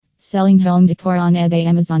Selling home decor on eBay.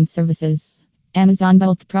 Amazon services. Amazon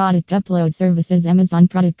bulk product upload services. Amazon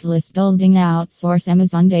product list building outsource.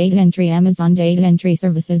 Amazon data entry. Amazon data entry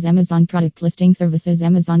services. Amazon product listing services.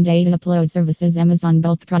 Amazon data upload services. Amazon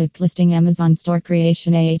bulk product listing. Amazon store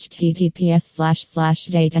creation.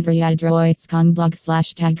 https://date entry adroits.com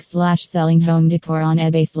blog/tag/selling home decor on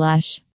eBay/